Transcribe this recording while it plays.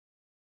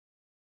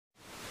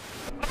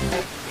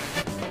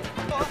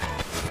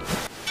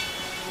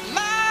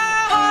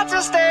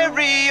a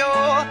stereo,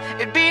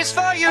 it beats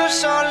for you,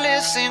 so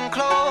listen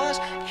close.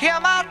 Hear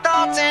my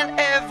thoughts in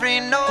every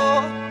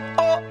note.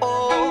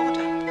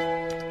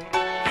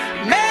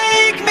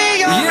 Make me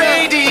your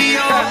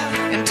radio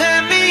and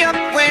turn me up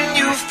when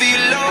you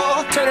feel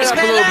low. This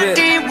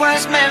melody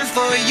was meant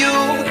for you,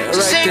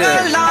 so sing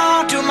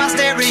along to my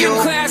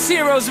stereo. Class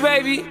heroes,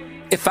 baby.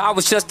 If I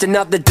was just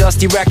another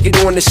dusty record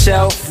on the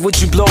shelf, would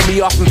you blow me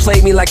off and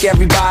play me like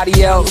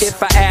everybody else?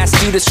 If I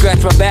asked you to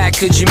scratch my back,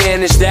 could you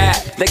manage that?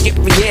 Like if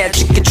we had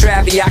chicken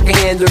travy, I can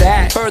handle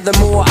that.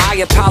 Furthermore,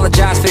 I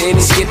apologize for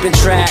any skipping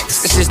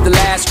tracks. This is the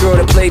last girl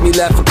that played me,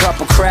 left a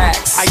couple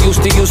cracks. I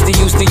used to,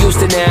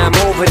 now I'm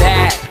over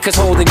that. Cause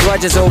holding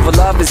grudges over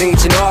love is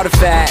ancient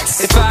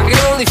artifacts. If I could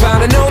only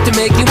find a note to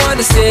make you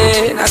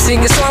understand, I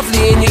sing it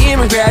softly in your ear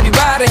and grab you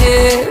by the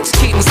hands.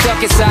 Keep me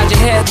stuck inside your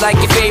head like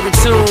your favorite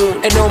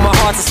tune, and know my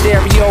heart's a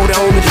stereo, the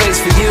only place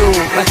for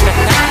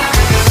you.